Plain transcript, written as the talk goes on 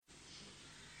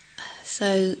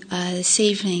So this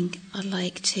evening I'd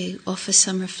like to offer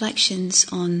some reflections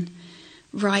on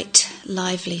right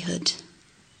livelihood.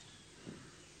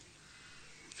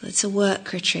 So it's a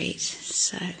work retreat,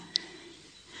 so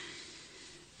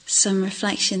some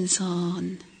reflections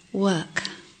on work.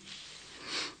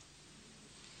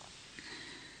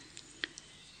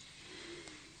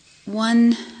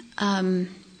 One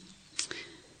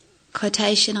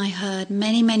quotation I heard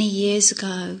many years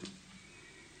ago,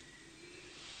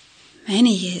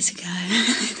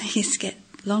 these get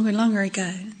longer and longer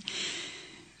ago.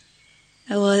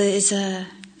 Well, it's a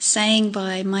saying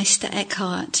by Meister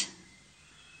Eckhart,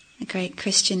 a great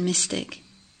Christian mystic.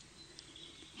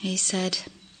 He said,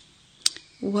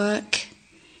 "Work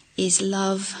is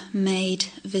love made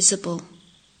visible."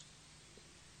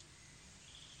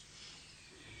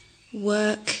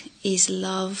 Work is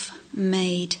love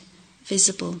made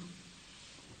visible.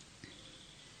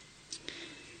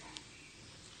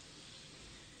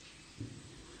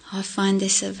 I find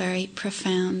this a very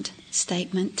profound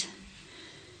statement,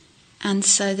 and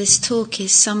so this talk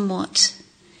is somewhat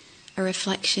a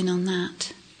reflection on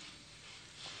that.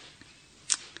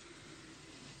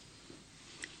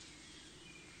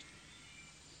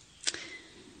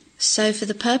 So for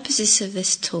the purposes of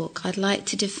this talk, I'd like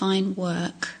to define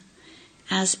work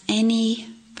as any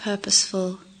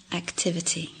purposeful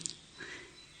activity.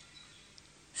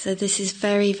 So this is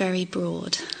very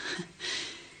broad.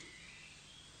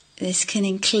 This can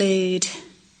include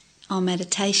our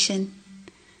meditation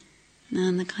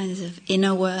and the kinds of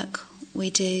inner work we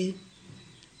do,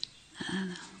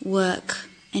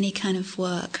 any kind of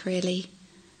work really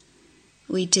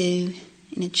we do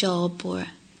in a job or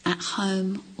at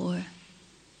home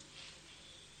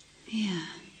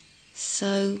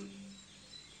So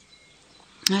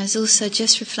I was also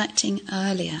just reflecting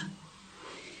earlier,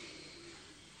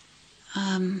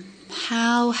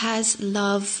 how has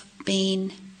love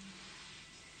been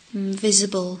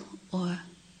visible or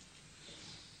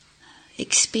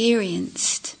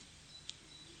experienced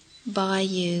by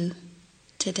you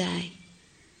today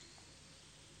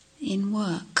in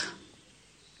work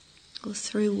or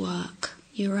through work,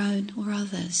 your own or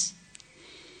others?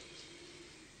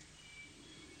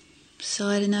 So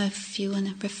I don't know if you want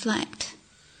to reflect.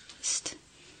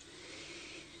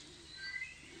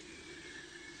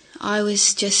 I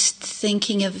was just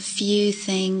thinking of a few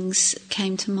things that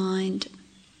came to mind.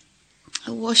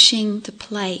 Washing the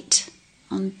plate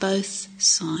on both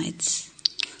sides.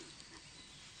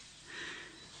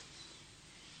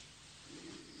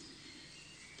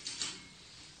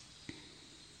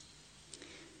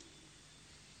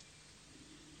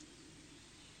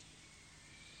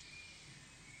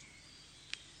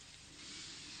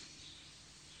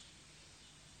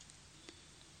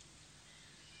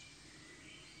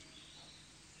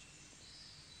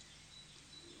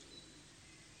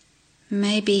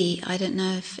 Maybe, I don't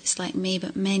know if it's like me,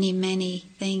 but many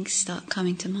things start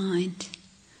coming to mind.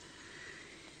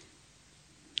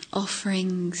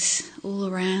 Offerings all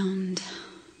around.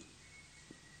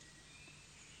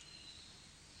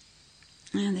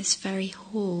 And this very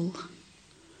hall.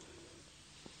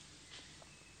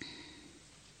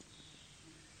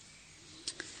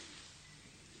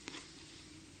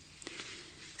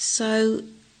 So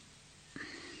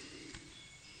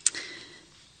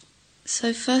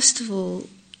first of all,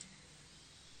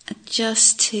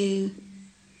 just to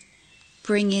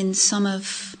bring in some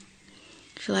of,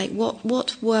 if you like,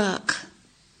 what work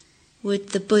would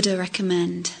the Buddha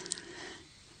recommend?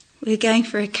 We're going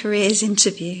for a careers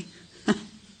interview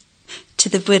to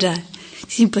the Buddha.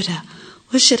 Buddha,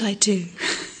 what should I do?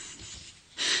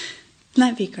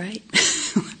 That'd be great.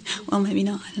 Well, maybe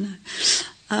not, I don't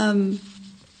know.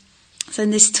 So in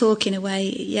this talk, in a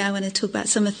way, I want to talk about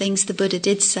some of the things the Buddha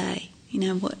did say,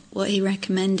 what he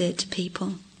recommended to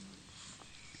people.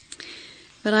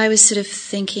 But I was sort of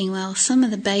thinking, well, some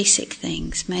of the basic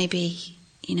things, maybe,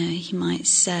 he might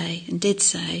say, and did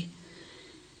say.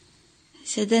 He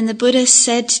said, then the Buddha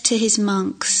said to his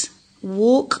monks,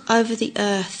 walk over the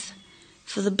earth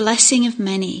for the blessing of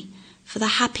many, for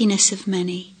the happiness of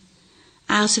many,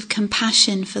 out of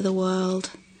compassion for the world,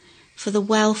 for the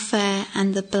welfare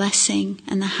and the blessing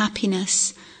and the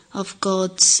happiness of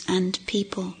gods and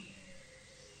people.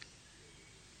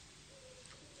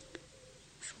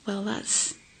 Well,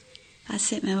 that's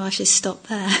it. Maybe I should stop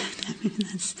there.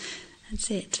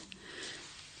 That's it.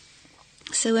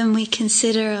 So when we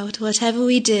consider whatever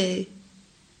we do,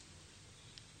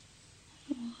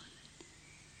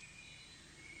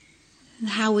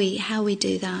 how we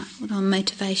do that, what our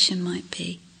motivation might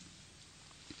be.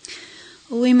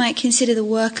 Or we might consider the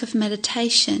work of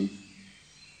meditation.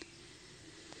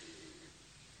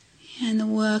 And the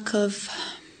work of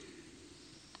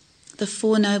the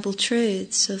Four Noble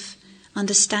Truths, of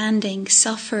understanding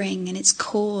suffering and its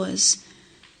cause,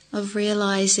 of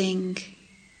realizing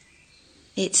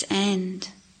its end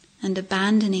and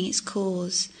abandoning its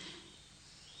cause,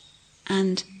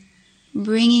 and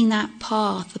bringing that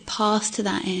path, the path to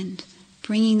that end,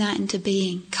 bringing that into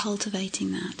being,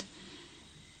 cultivating that.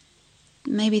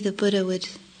 Maybe the Buddha would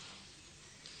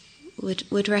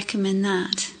recommend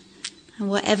that. And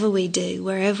whatever we do,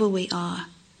 wherever we are.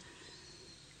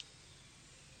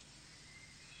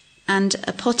 And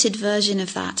a potted version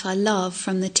of that I love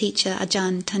from the teacher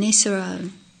Ajahn Thanissaro.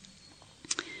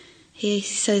 He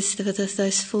says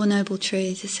those Four Noble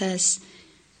Truths, it says,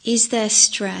 is there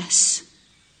stress?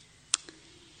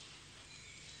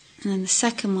 And then the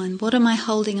second one, what am I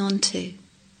holding on to?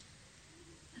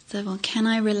 The third one, can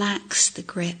I relax the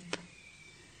grip?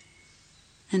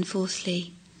 And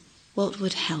fourthly, what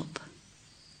would help?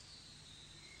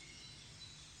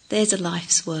 There's a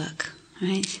life's work,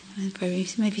 right?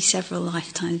 Maybe several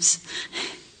lifetimes.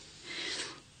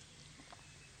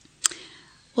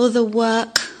 Or the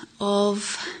work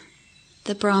of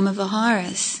the Brahma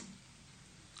Viharas.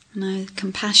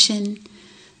 Compassion,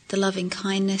 the loving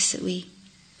kindness that we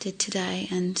did today,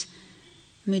 and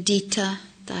mudita,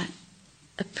 that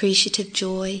appreciative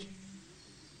joy,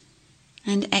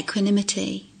 and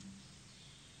equanimity.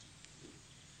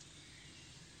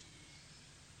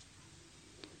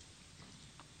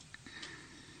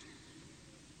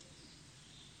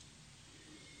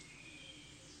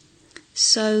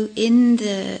 So in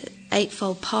the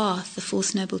Eightfold Path, the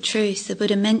Fourth Noble Truth, the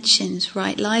Buddha mentions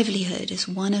right livelihood as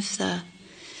one of the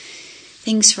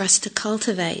things for us to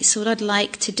cultivate. So what I'd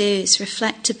like to do is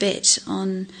reflect a bit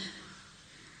on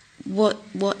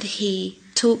what he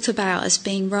talked about as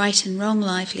being right and wrong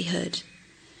livelihood,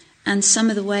 and some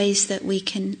of the ways that we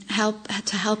can help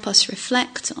us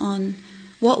reflect on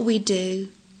what we do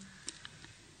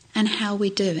and how we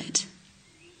do it.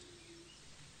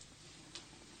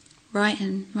 Right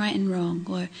and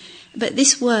wrong, but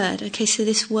this word, so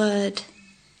this word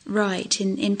right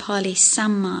in Pali,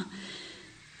 samma,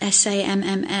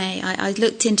 S-A-M-M-A. I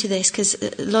looked into this because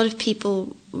a lot of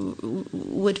people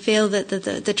would feel that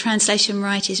the translation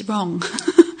right is wrong.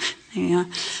 Yeah.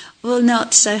 Well,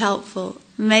 not so helpful.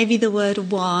 Maybe the word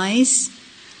wise,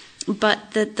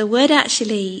 but the word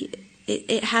actually,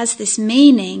 it has this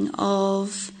meaning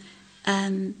of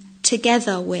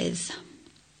together with.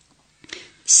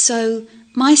 So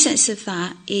my sense of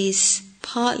that is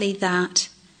partly that,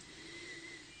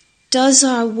 does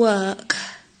our work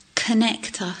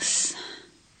connect us?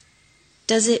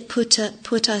 Does it put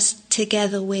us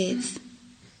together with?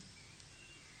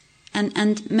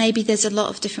 And maybe there's a lot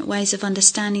of different ways of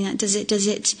understanding that. Does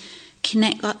it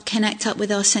connect up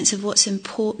with our sense of what's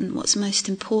important, what's most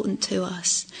important to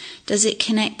us? Does it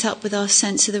connect up with our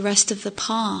sense of the rest of the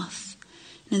path?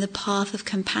 The path of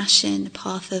compassion, the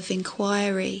path of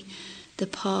inquiry, the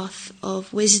path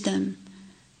of wisdom,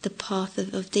 the path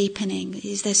of deepening.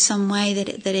 Is there some way that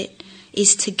it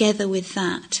is together with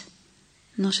that,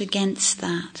 not against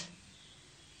that?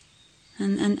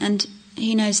 And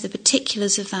who knows, the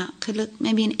particulars of that could look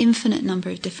maybe an infinite number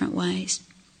of different ways.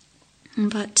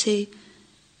 But to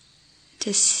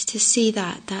see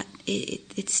that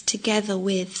it's together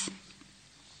with.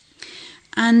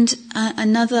 And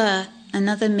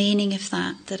another meaning of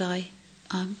that I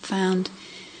found,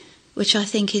 which I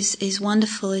think is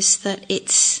wonderful, is that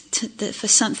that for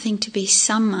something to be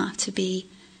samma, to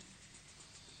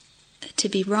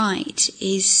be right,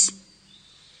 is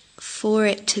for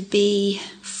it to be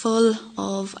full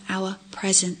of our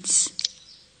presence.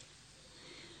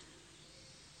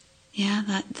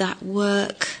 Yeah, that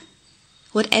work,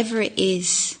 whatever it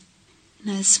is,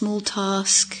 a small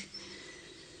task,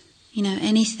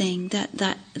 anything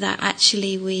that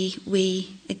actually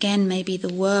we again, maybe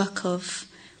the work of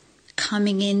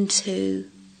coming into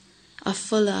a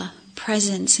fuller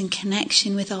presence and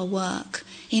connection with our work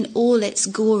in all its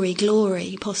gory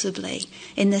glory, possibly,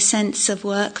 in the sense of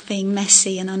work being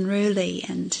messy and unruly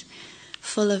and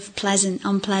full of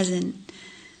unpleasant.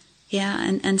 Yeah,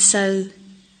 and so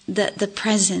the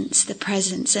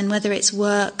presence, and whether it's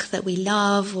work that we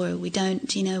love or we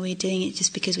don't, we're doing it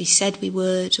just because we said we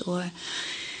would, or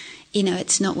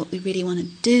it's not what we really want to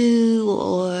do,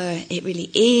 or it really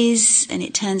is and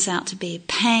it turns out to be a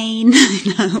pain,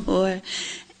 or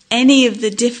any of the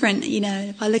different,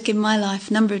 if I look in my life,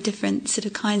 number of different sort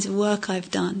of kinds of work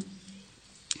I've done,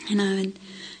 and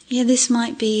this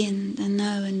might be, and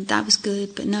no, and that was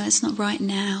good, but no, it's not right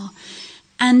now.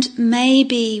 And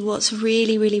maybe what's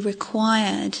really, really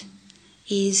required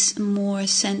is more a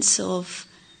sense of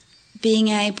being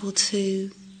able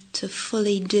to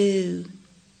fully do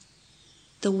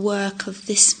the work of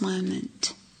this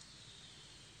moment.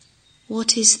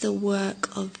 What is the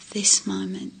work of this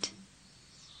moment?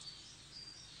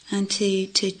 And to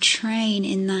train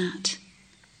in that.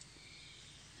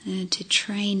 To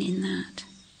train in that.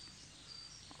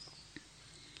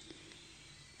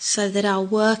 So that our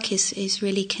work is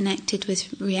really connected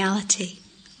with reality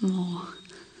more.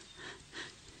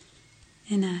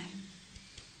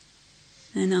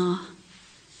 Than our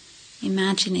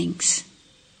imaginings.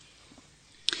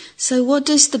 So what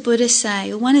does the Buddha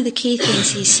say? One of the key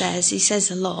things he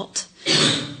says a lot,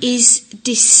 is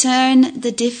discern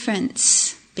the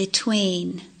difference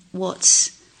between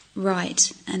what's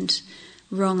right and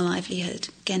wrong livelihood.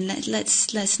 Again,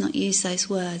 let's not use those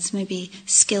words. Maybe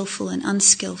skillful and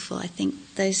unskillful. I think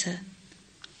those are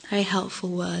very helpful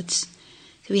words.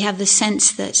 So we have the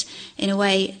sense that, in a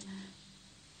way,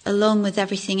 along with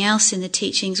everything else in the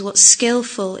teachings, what's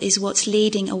skillful is what's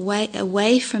leading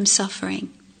away from suffering,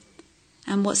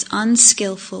 and what's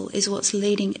unskillful is what's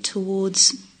leading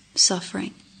towards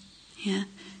suffering. Yeah.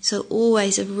 So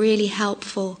always a really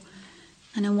helpful,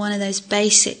 and one of those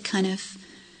basic kind of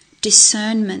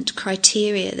discernment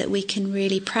criteria that we can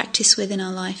really practice with in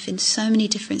our life in so many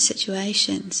different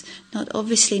situations. Not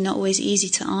always easy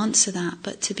to answer that,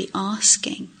 but to be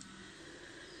asking.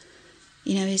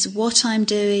 Is what I'm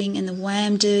doing and the way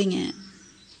I'm doing it,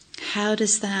 how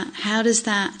does that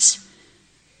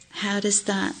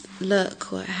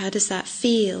look, or how does that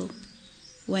feel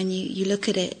when you look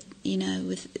at it,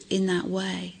 in that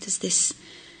way? Does this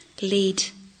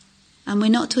lead? And we're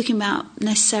not talking about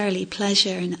necessarily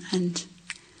pleasure and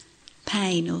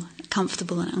pain, or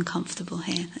comfortable and uncomfortable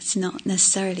here. That's not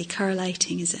necessarily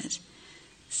correlating, is it?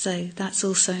 So that's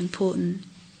also important.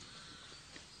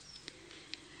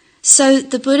 So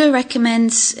the Buddha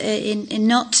recommends in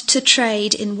not to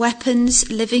trade in weapons,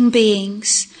 living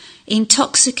beings,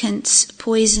 intoxicants,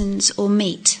 poisons, or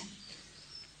meat.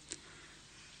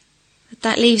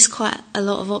 That leaves quite a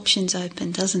lot of options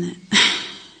open, doesn't it?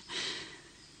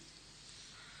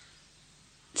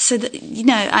 So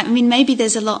that, maybe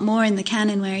there's a lot more in the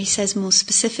canon where he says more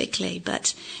specifically,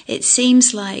 but it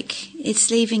seems like it's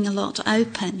leaving a lot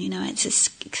open. It's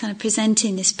just kind of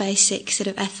presenting this basic sort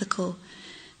of ethical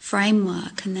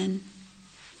framework, and then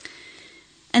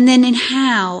in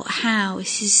how he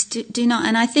says do not.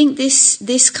 And I think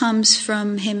this comes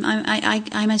from him. I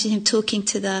imagine him talking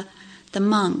to the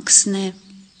monks, and they're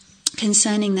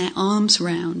concerning their alms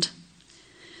round,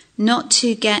 not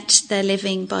to get their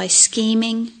living by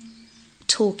scheming,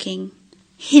 talking,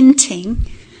 hinting.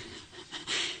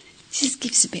 Just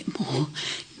gives a bit more.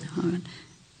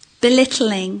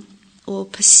 Belittling or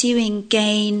pursuing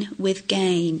gain with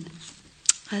gain.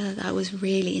 I thought that was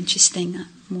really interesting,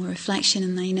 more reflection,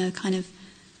 and kind of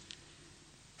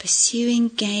pursuing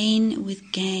gain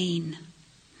with gain.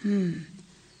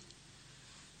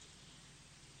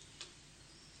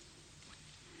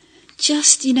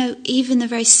 Just, even the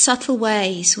very subtle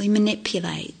ways we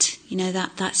manipulate,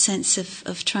 that sense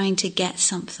of trying to get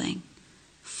something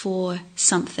for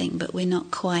something, but we're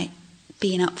not quite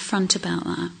being upfront about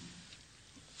that.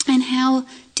 And how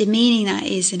demeaning that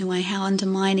is, in a way, how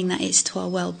undermining that is to our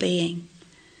well-being.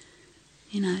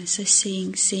 So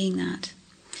seeing that.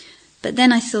 But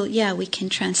then I thought, we can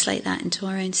translate that into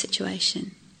our own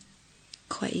situation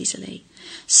quite easily.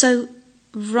 So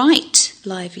right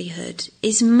livelihood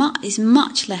is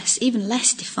much less, even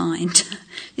less defined.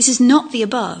 This is not the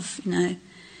above,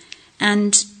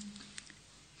 And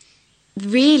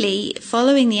really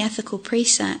following the ethical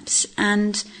precepts,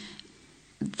 and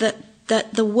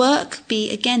that the work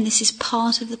be, again, this is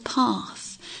part of the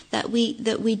path, that we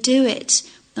do it,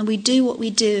 and we do what we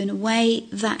do in a way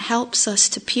that helps us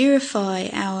to purify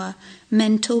our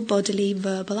mental, bodily,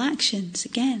 verbal actions.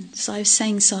 Again, as I was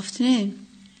saying this afternoon,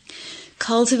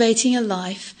 cultivating a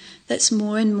life that's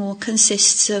more and more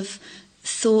consists of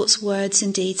thoughts, words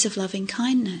and deeds of loving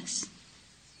kindness.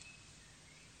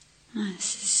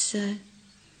 This is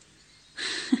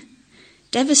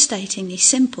devastatingly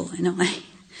simple in a way.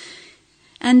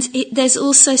 And there's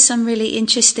also some really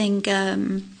interesting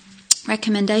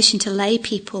recommendation to lay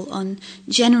people on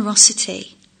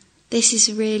generosity. This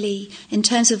is really, in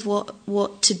terms of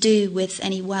what to do with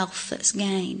any wealth that's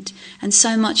gained. And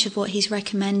so much of what he's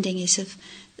recommending is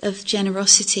of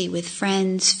generosity with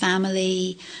friends,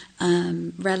 family,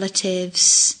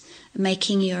 relatives,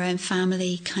 making your own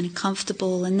family kind of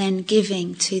comfortable, and then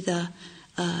giving to the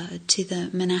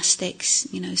monastics,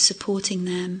 supporting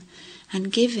them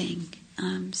and giving.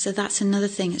 So that's another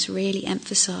thing that's really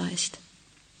emphasised.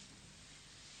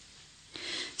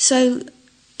 So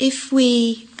if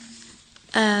we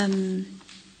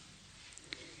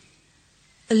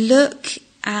look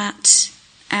at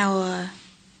our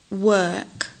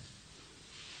work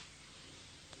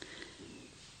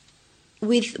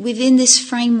within this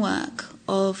framework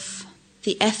of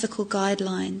the ethical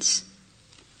guidelines.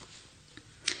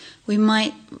 We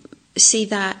might see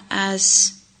that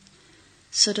as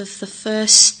sort of the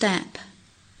first step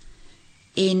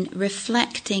in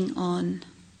reflecting on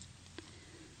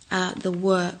the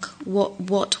work,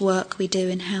 what work we do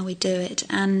and how we do it.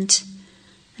 And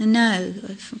I know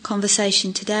from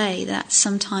conversation today that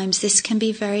sometimes this can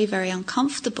be very, very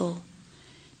uncomfortable,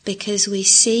 because we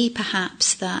see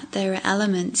perhaps that there are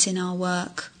elements in our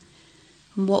work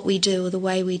and what we do or the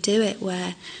way we do it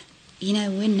where,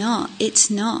 it's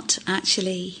not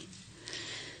actually,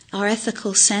 our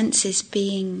ethical sense is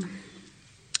being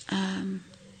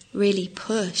really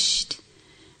pushed.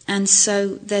 And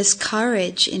so there's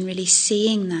courage in really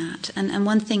seeing that. And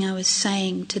one thing I was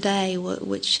saying today,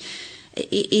 which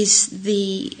is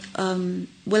the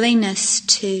willingness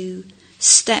to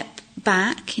step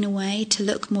back in a way, to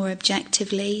look more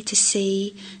objectively, to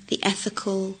see the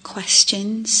ethical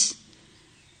questions,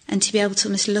 and to be able to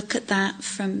almost look at that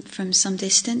from some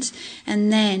distance.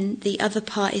 And then the other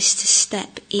part is to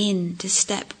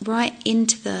step right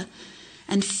into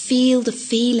and feel the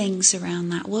feelings around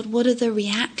that. What are the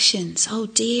reactions? Oh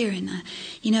dear, and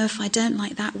if I don't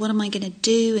like that, what am I going to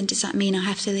do? And does that mean I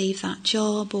have to leave that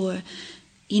job? Or,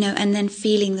 and then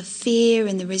feeling the fear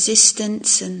and the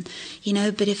resistance, and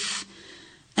but if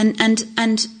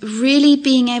and really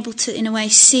being able to, in a way,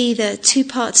 see the two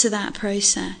parts of that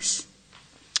process,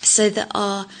 so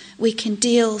that we can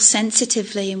deal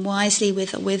sensitively and wisely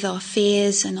with our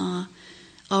fears and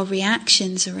our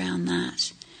reactions around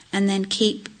that. And then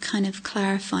keep kind of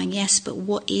clarifying, yes, but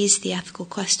what is the ethical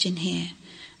question here?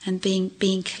 And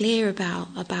being clear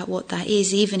about what that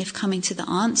is, even if coming to the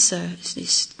answer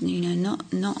is not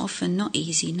often, not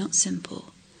easy, not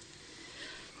simple.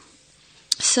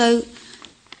 So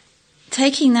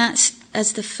taking that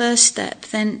as the first step,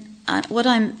 then what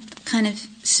I'm kind of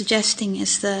suggesting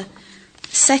is the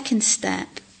second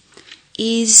step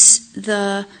is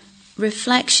the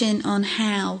reflection on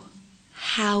how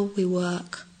we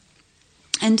work.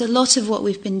 And a lot of what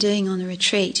we've been doing on the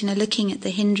retreat, looking at the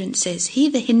hindrances. Here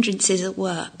are the hindrances at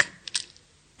work.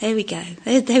 There we go.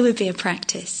 There would be a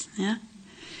practice. Yeah?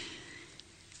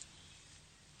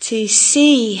 To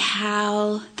see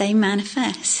how they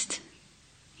manifest,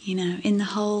 in the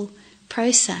whole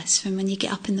process, from when you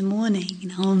get up in the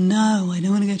morning. Oh no, I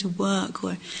don't want to go to work,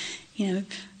 or,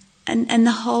 and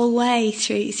the whole way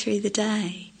through the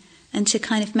day. And to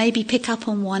kind of maybe pick up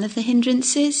on one of the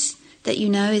hindrances that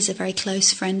is a very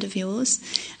close friend of yours,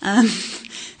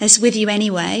 that's with you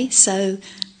anyway. So,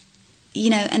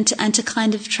 and to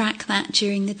kind of track that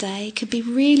during the day could be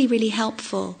really, really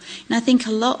helpful. And I think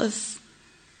a lot of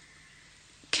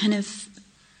kind of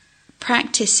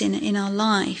practice in our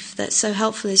life that's so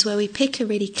helpful is where we pick a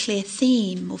really clear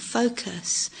theme or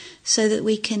focus, so that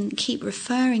we can keep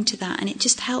referring to that, and it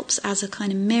just helps as a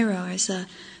kind of mirror, as a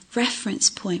reference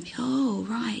point. Oh,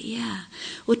 right, yeah.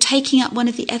 Or taking up one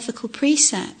of the ethical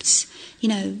precepts.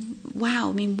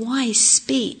 Wow, wise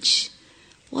speech.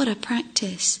 What a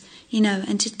practice.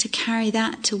 And to carry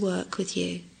that to work with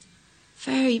you.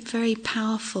 Very, very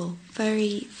powerful.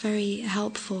 Very, very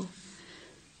helpful.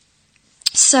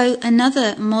 So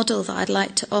another model that I'd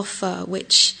like to offer,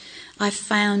 which I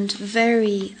found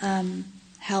very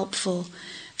helpful,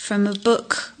 from a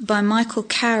book by Michael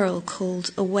Carroll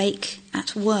called Awake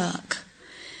at Work.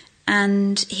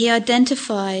 And he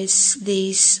identifies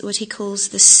these, what he calls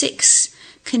the 6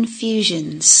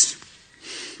 confusions.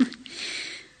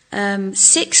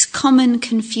 6 common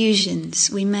confusions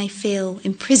we may feel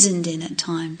imprisoned in at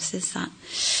times, is that.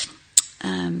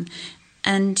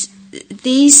 And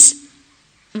these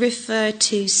refer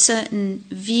to certain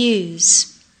views.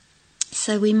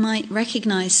 So we might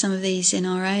recognise some of these in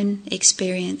our own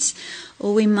experience,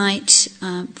 or we might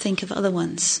think of other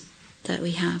ones that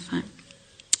we have. Right?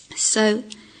 So,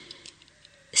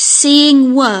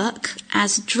 seeing work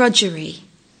as drudgery.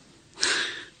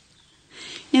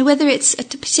 Whether it's a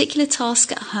particular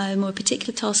task at home or a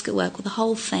particular task at work, or the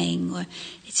whole thing, or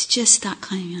it's just that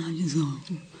kind of, I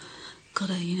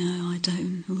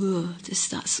don't,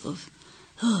 just that sort of,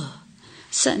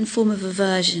 certain form of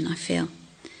aversion, I feel.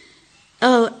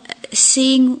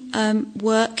 Seeing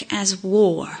work as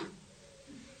war.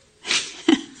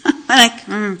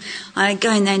 I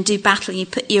go in there and do battle. You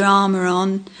put your armour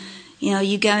on, You know,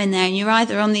 you go in there and you're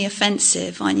either on the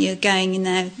offensive, aren't you, going in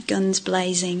there, guns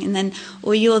blazing, and then,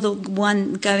 or you're the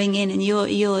one going in and you're,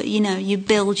 you know, you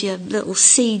build your little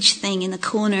siege thing in the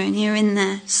corner and you're in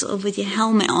there sort of with your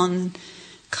helmet on,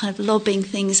 kind of lobbing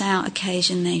things out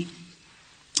occasionally.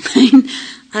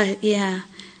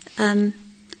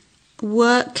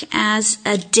 Work as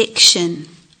addiction.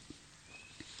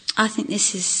 I think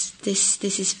this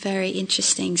is very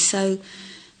interesting. So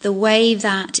the way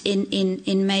that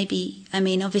in maybe, I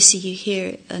mean, obviously you hear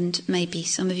it, and maybe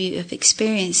some of you have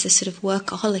experienced a sort of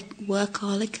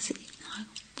workaholic. Is it,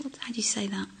 how do you say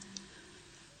that?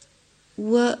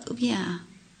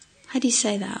 How do you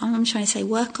say that? I'm trying to say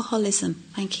workaholism.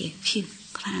 Thank you. Phew,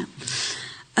 clap.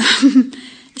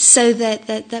 So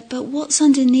that, but what's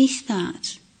underneath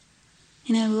that?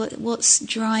 You know, what's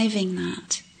driving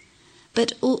that?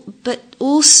 But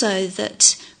also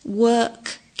that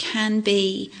work can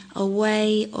be a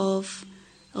way of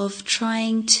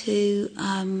trying to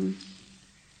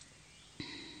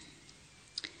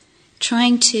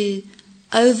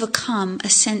overcome a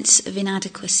sense of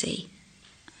inadequacy.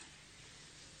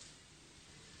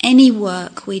 Any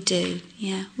work we do,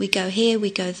 we go here, we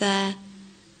go there.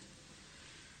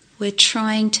 We're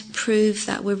trying to prove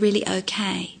that we're really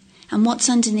okay. And what's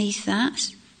underneath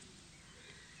that?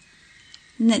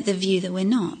 The view that we're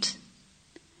not.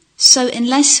 So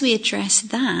unless we address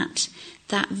that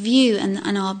view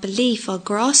and our belief, our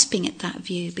grasping at that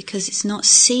view, because it's not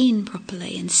seen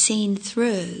properly and seen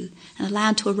through and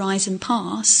allowed to arise and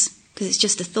pass, because it's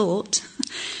just a thought.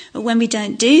 But when we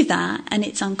don't do that and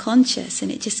it's unconscious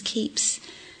and it just keeps,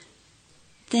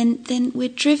 then we're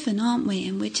driven, aren't we?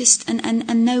 And we're just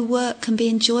and no work can be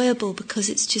enjoyable because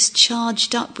it's just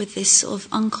charged up with this sort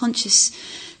of unconscious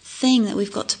thing that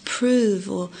we've got to prove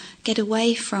or get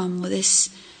away from, or this,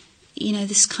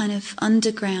 this kind of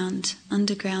underground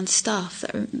stuff.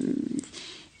 That,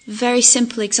 very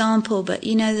simple example, but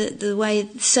the way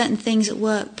certain things at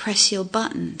work press your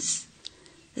buttons.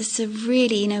 It's a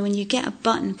really, when you get a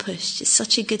button pushed, it's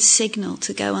such a good signal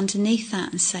to go underneath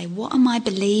that and say, what am I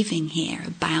believing here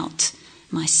about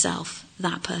myself,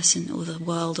 that person, or the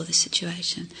world, or the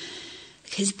situation?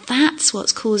 Because that's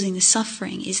what's causing the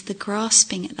suffering, is the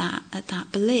grasping at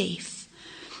that belief.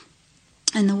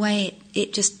 And the way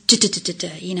it just,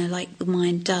 like the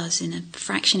mind does in a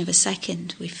fraction of a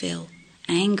second, we feel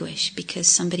anguish because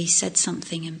somebody said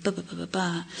something and blah, blah, blah, blah,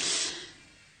 blah.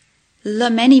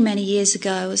 Many, many years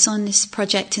ago, I was on this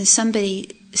project and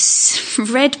somebody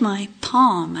read my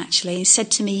palm, actually, and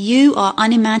said to me, "You are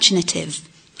unimaginative."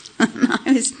 And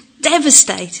I was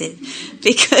devastated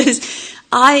because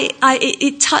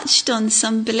it touched on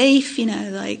some belief,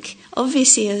 like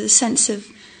obviously a sense of,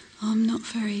 I'm not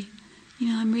very,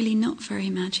 I'm really not very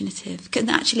imaginative. And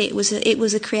actually, it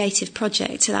was a creative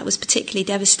project, so that was particularly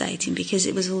devastating because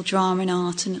it was all drama and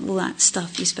art and all that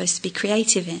stuff you're supposed to be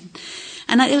creative in.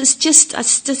 And it just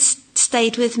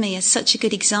stayed with me as such a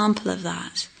good example of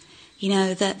that.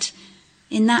 That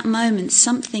in that moment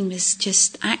something was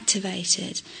just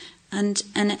activated, and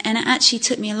it actually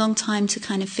took me a long time to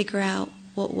kind of figure out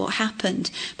what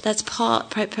happened. But that's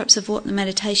part perhaps of what the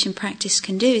meditation practice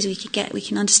can do, is we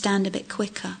can understand a bit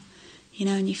quicker,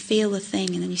 and you feel the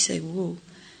thing, and then you say, "Whoa,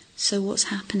 so what's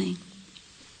happening?"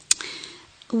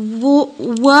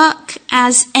 Work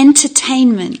as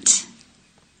entertainment.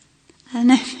 I don't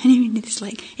know if anyone is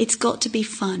like, it's got to be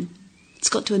fun. It's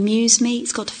got to amuse me.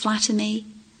 It's got to flatter me.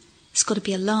 It's got to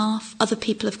be a laugh. Other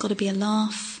people have got to be a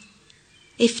laugh.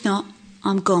 If not,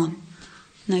 I'm gone.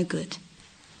 No good.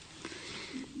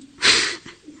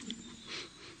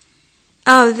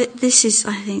 I think this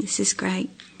is great.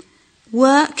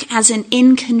 Work as an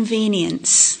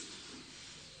inconvenience.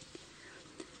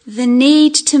 The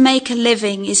need to make a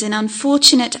living is an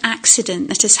unfortunate accident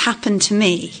that has happened to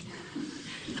me.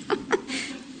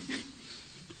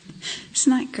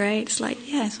 Isn't that great? It's like,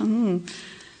 yes, and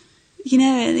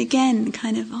again,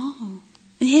 kind of, and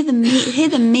hear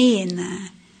the me in there.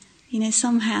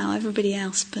 Somehow everybody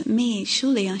else but me,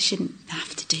 surely I shouldn't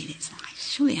have to do this.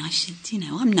 Surely I should,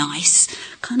 I'm nice.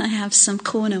 Can't I have some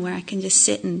corner where I can just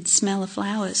sit and smell the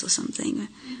flowers or something?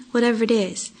 Whatever it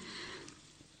is.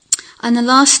 And the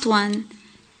last one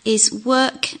is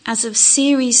work as a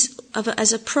series of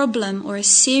as a problem or a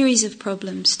series of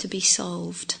problems to be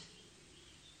solved.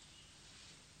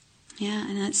 Yeah,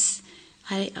 and that's,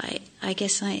 I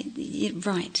guess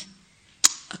right.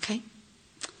 Okay.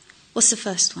 What's the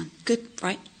first one? Good,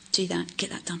 right, do that,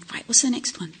 get that done. Right, what's the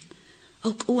next one?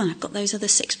 Oh, and I've got those other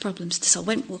 6 problems to solve.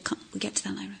 We'll get to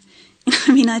that later.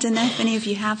 I don't know if any of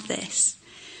you have this.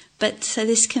 But so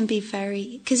this can be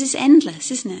very, because it's endless,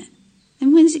 isn't it?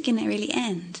 And when is it going to really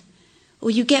end? Or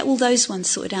you get all those ones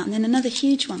sorted out, and then another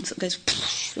huge one sort of goes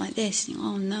like this. And you go,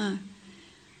 oh no.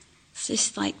 It's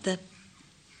just like the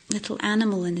little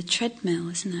animal in the treadmill,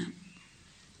 isn't it?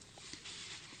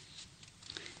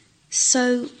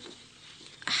 So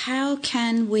how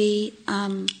can we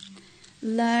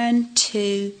learn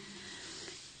to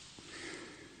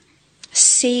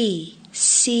see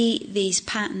these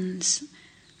patterns,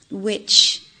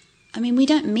 which, I mean, we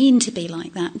don't mean to be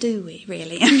like that, do we,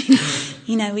 really? I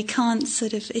mean, we can't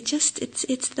sort of,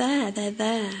 it's there, they're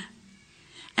there.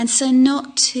 And so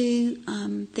not to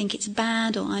think it's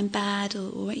bad or I'm bad,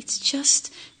 or it's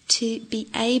just to be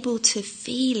able to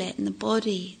feel it in the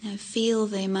body, feel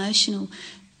the emotional,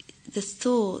 the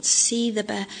thoughts, see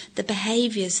the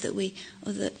behaviours that we,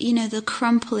 or the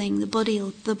crumpling,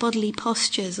 the bodily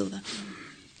postures, or the,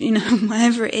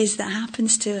 whatever it is that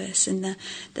happens to us, and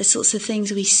the sorts of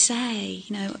things we say,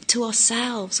 to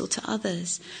ourselves or to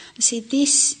others. See,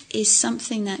 this is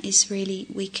something that is really,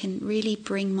 we can really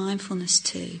bring mindfulness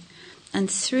to.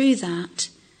 And through that,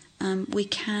 we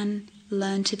can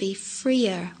learn to be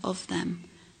freer of them.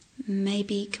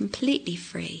 Maybe completely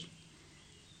free.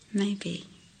 Maybe.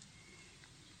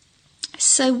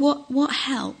 So what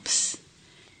helps?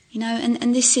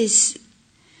 And this is,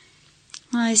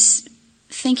 when I was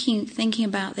thinking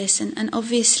about this, and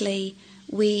obviously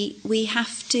we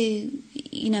have to,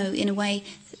 in a way,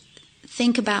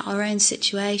 think about our own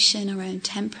situation, our own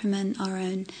temperament, our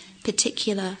own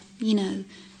particular,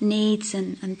 needs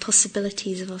and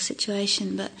possibilities of our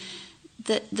situation, but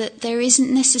that there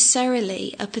isn't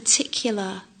necessarily a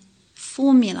particular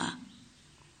formula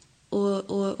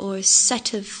or a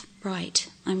set of, right,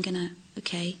 I'm going to,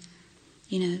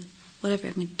 whatever,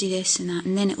 I'm going to do this and that,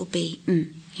 and then it will be,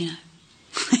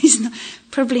 It's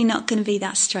probably not going to be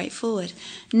that straightforward.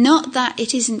 Not that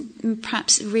it isn't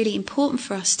perhaps really important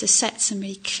for us to set some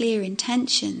really clear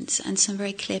intentions and some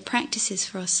very clear practices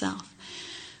for ourselves.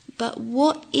 But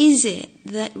what is it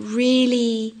that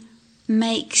really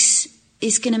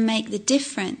is going to make the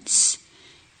difference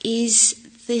is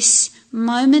this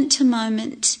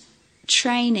moment-to-moment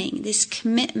training, this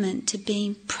commitment to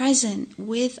being present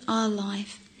with our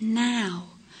life now.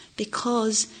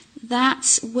 Because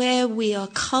that's where we are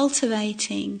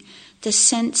cultivating the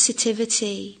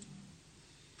sensitivity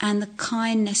and the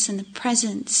kindness and the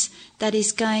presence that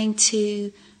is going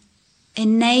to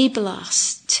enable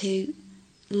us to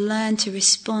learn to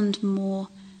respond more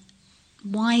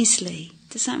wisely.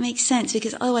 Does that make sense?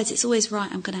 Because otherwise it's always,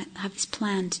 right, I'm going to have this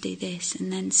plan to do this,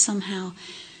 and then somehow,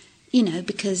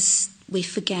 because we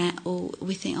forget, or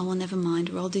we think, oh, well, never mind,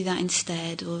 or I'll do that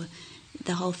instead, or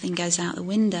the whole thing goes out the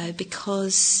window,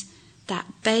 because that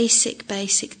basic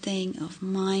thing of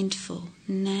mindful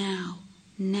now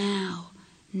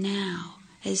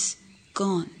has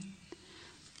gone.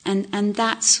 And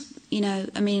that's, in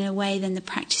a way, then the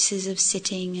practices of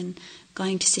sitting and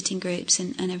going to sitting groups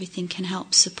and everything can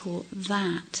help support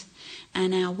that.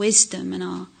 And our wisdom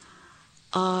and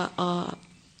the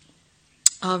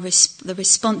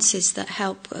responses that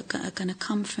help are going to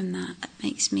come from that. That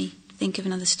makes me think of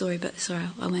another story, but sorry,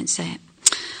 I won't say it.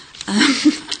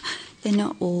 They're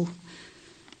not all.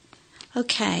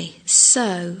 Okay,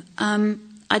 so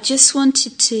I just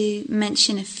wanted to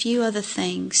mention a few other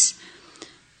things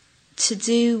to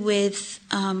do with,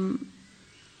 I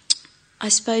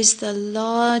suppose, the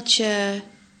larger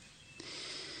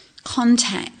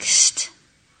context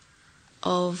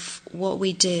of what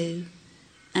we do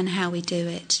and how we do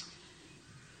it,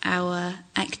 our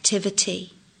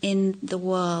activity in the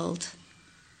world,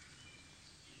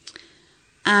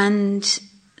 and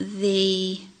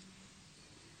the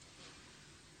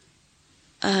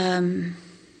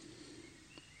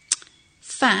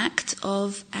fact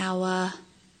of our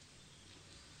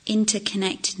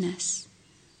interconnectedness,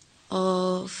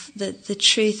 of the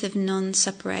truth of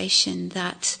non-separation,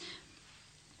 that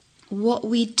what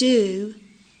we do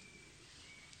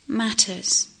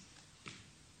matters,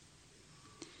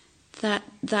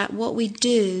 that what we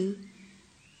do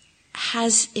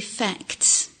has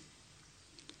effects.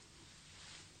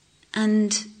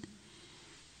 And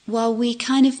while we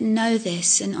kind of know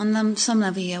this, and on some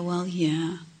level you go, well,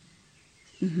 yeah,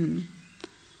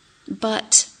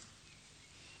 but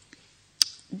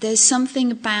there's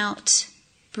something about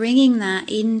bringing that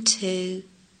into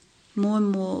more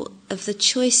and more of the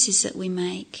choices that we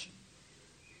make,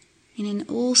 in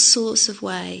all sorts of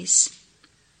ways.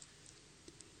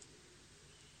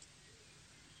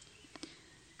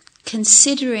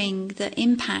 Considering the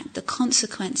impact, the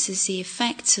consequences, the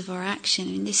effects of our action.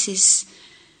 I mean, this is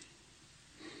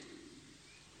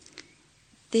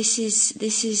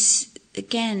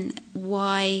again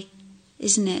why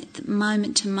isn't it?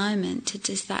 Moment to moment, to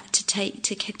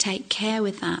take care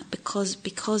with that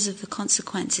because of the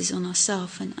consequences on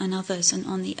ourselves and others and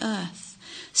on the earth.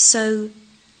 So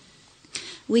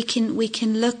we can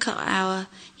look at our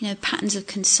patterns of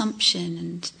consumption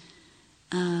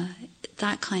and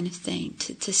that kind of thing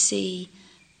to see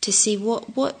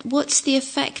what's the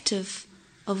effect of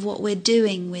what we're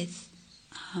doing with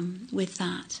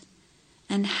that,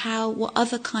 and what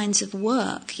other kinds of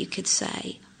work, you could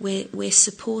say, we're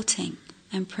supporting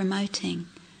and promoting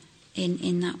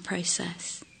in that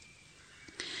process.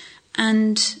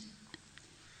 And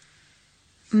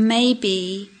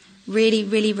maybe really,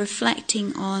 really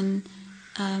reflecting on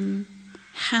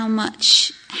how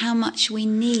much we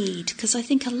need, because I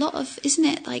think a lot of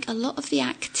the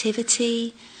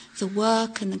activity, the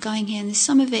work and the going here, and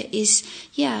some of it is,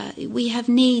 we have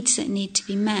needs that need to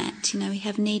be met. We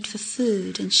have need for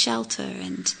food and shelter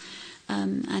and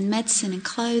medicine and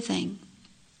clothing.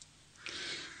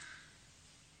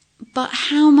 But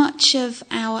how much of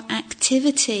our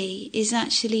activity is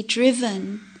actually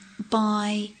driven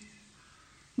by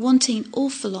wanting an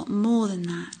awful lot more than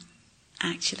that,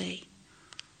 actually?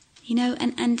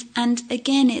 And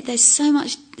again, there's so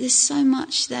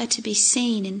much there to be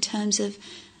seen in terms of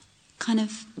kind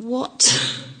of what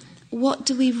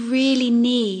do we really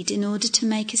need in order to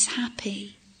make us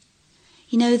happy?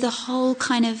 The whole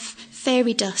kind of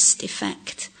fairy dust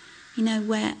effect,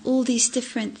 where all these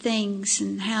different things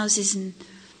and houses and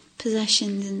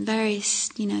possessions and various,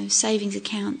 savings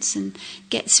accounts and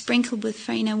get sprinkled with,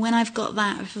 when I've got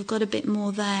that, or if I've got a bit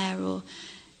more there, or,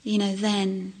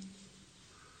 then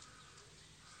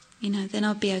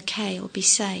I'll be okay, I'll be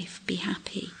safe, be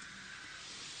happy.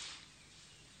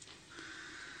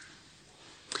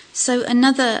 So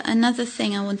another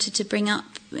thing I wanted to bring up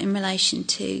in relation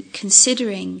to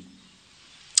considering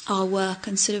our work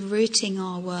and sort of rooting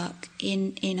our work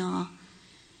in our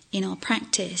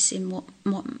practice, in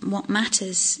what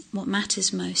matters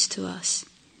most to us,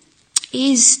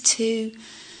 is to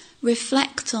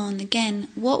reflect on, again,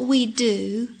 what we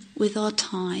do with our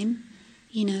time,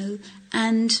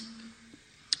 and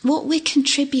what we're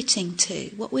contributing to,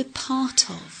 what we're part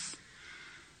of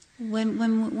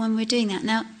when we're doing that.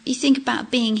 Now, you think about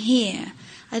being here.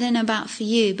 I don't know about for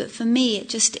you, but for me,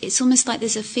 it's almost like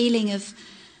there's a feeling of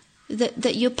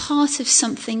that you're part of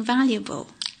something valuable,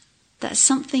 that's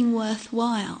something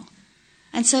worthwhile.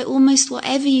 And so almost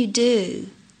whatever you do,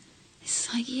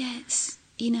 it's like,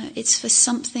 it's for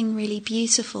something really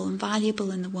beautiful and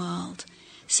valuable in the world.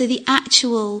 So the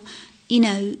actual,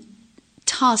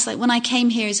 task, like when I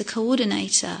came here as a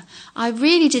coordinator, I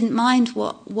really didn't mind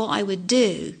what I would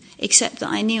do, except that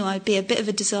I knew I'd be a bit of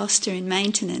a disaster in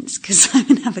maintenance because I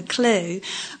wouldn't have a clue.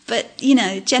 But,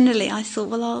 generally I thought,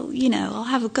 well, I'll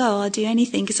have a go, I'll do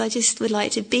anything because I just would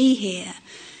like to be here,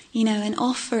 and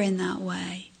offer in that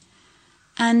way.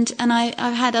 And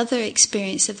I've had other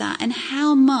experience of that, and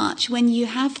how much when you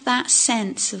have that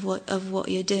sense of what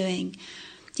you're doing,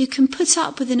 you can put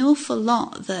up with an awful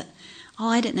lot that,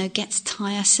 gets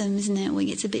tiresome, isn't it? Or it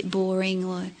gets a bit boring,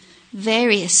 or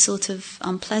various sort of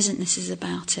unpleasantnesses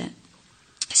about it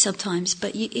sometimes.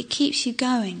 But it keeps you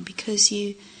going because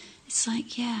it's like,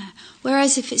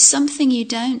 Whereas if it's something you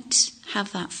don't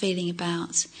have that feeling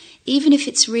about, even if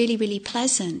it's really, really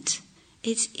pleasant,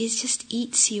 it just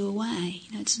eats you away,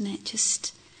 doesn't it?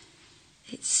 Just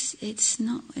it's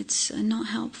not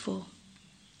helpful.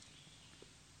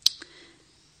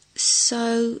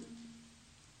 So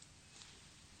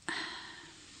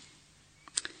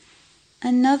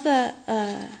another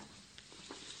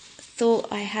thought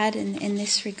I had in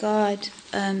this regard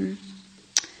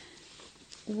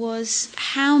was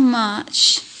how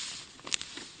much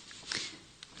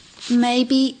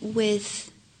maybe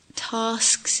with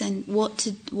tasks and what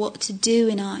to do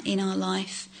in our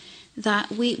life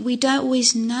that we don't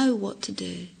always know what to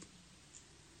do.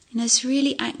 It's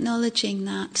really acknowledging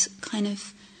that kind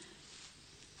of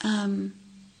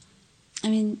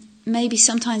maybe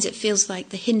sometimes it feels like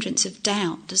the hindrance of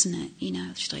doubt, doesn't it?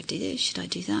 Should I do this? Should I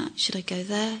do that? Should I go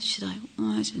there?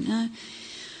 I don't know.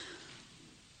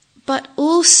 But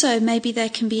also maybe there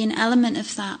can be an element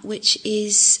of that which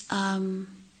is,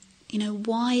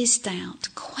 wise doubt,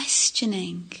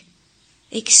 questioning,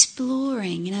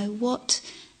 exploring, what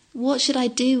should I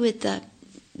do with the,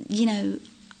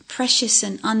 precious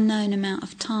and unknown amount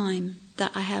of time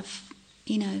that I have,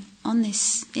 in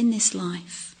this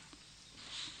life.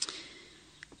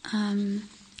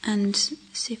 And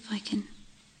see if I can.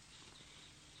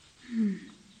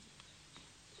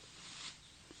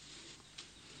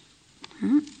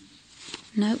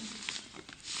 Nope.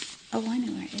 Oh, I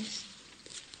know where it is.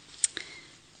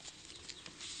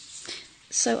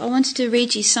 So I wanted to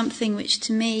read you something which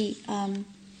to me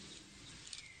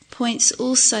points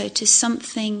also to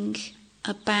something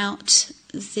about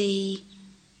the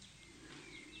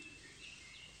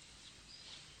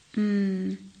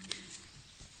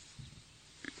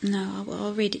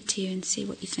I'll read it to you and see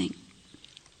what you think.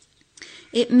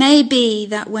 It may be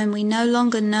that when we no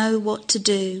longer know what to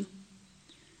do,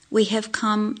 we have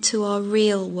come to our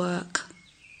real work.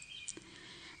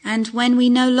 And when we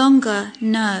no longer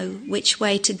know which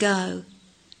way to go,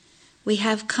 we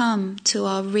have come to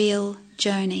our real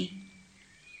journey.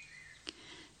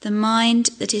 The mind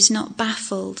that is not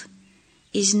baffled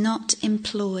is not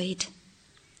employed.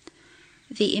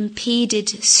 The impeded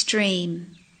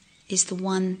stream is the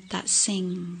one that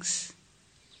sings.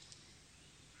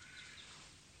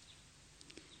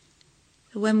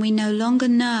 When we no longer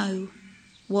know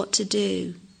what to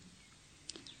do,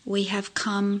 we have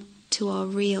come to our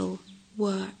real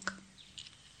work.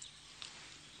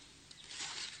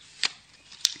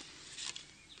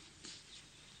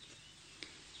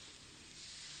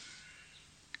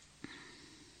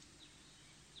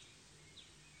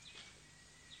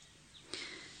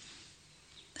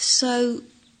 So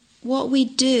what we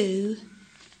do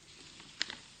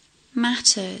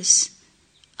matters,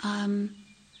 and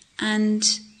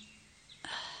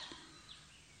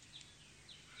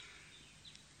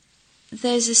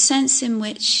there's a sense in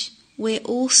which we're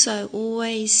also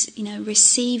always,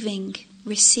 receiving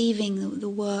the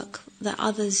work that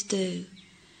others do,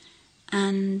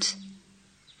 and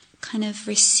kind of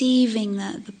receiving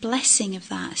the blessing of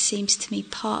that seems to me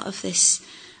part of this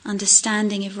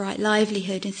understanding of right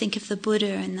livelihood. And think of the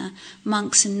Buddha and the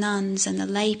monks and nuns and the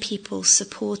lay people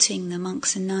supporting the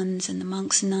monks and nuns, and the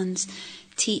monks and nuns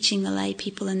teaching the lay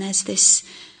people, and there's this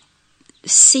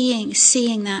seeing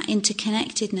that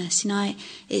interconnectedness.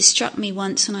 It struck me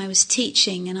once when I was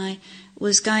teaching and I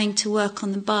was going to work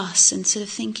on the bus and sort of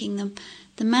thinking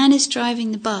the man is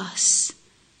driving the bus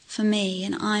for me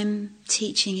and I'm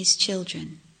teaching his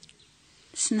children.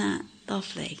 Isn't that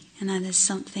lovely? And then there's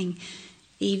something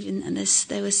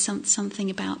there was something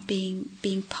about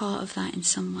being part of that in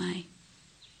some way.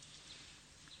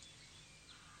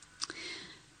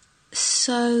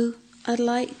 So I'd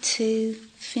like to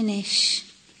finish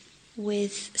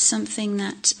with something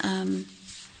that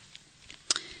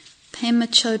Pema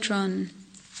Chodron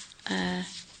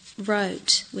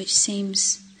wrote, which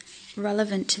seems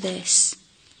relevant to this.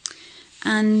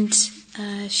 And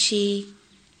she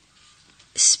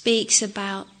speaks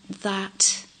about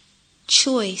that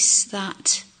choice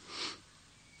that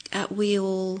we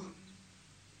all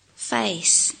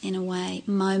face, in a way,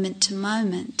 moment to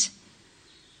moment,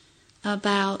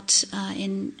 about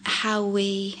in how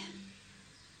we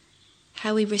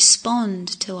respond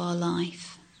to our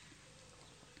life,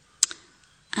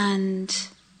 and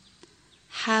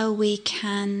how we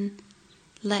can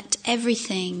let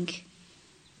everything,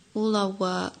 all our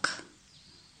work,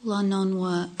 all our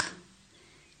non-work,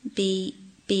 be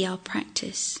our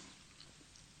practice.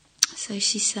 So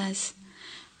she says,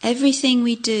 everything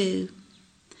we do,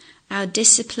 our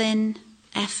discipline,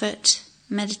 effort,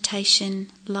 meditation,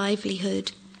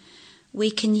 livelihood, we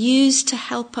can use to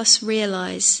help us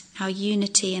realize our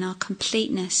unity and our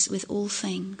completeness with all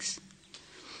things.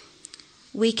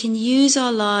 We can use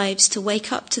our lives to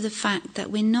wake up to the fact that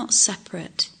we're not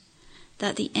separate,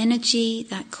 that the energy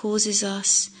that causes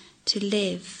us to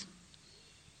live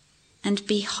and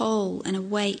be whole and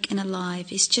awake and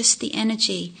alive is just the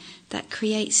energy that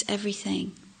creates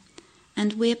everything,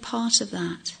 and we're part of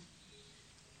that.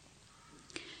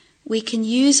 We can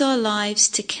use our lives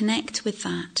to connect with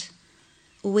that,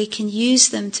 or we can use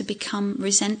them to become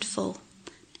resentful,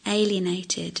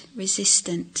 alienated,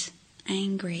 resistant,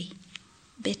 angry,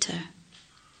 bitter.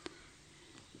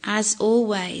 As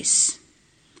always,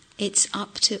 it's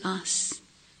up to us.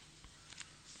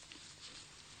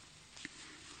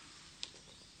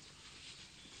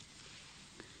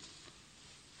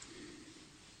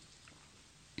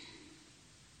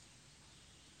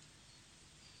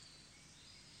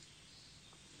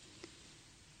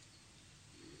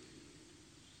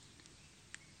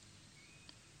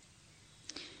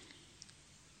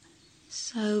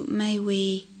 So may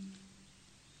we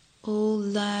all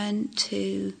learn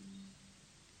to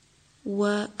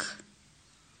work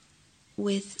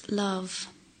with love.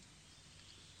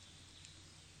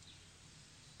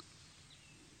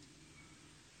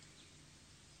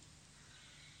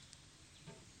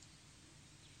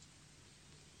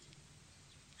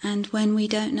 And when we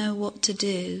don't know what to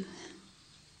do,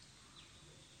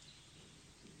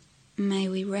 may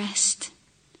we rest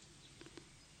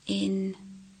in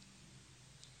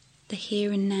the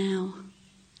here and now,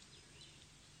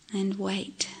 and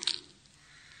wait.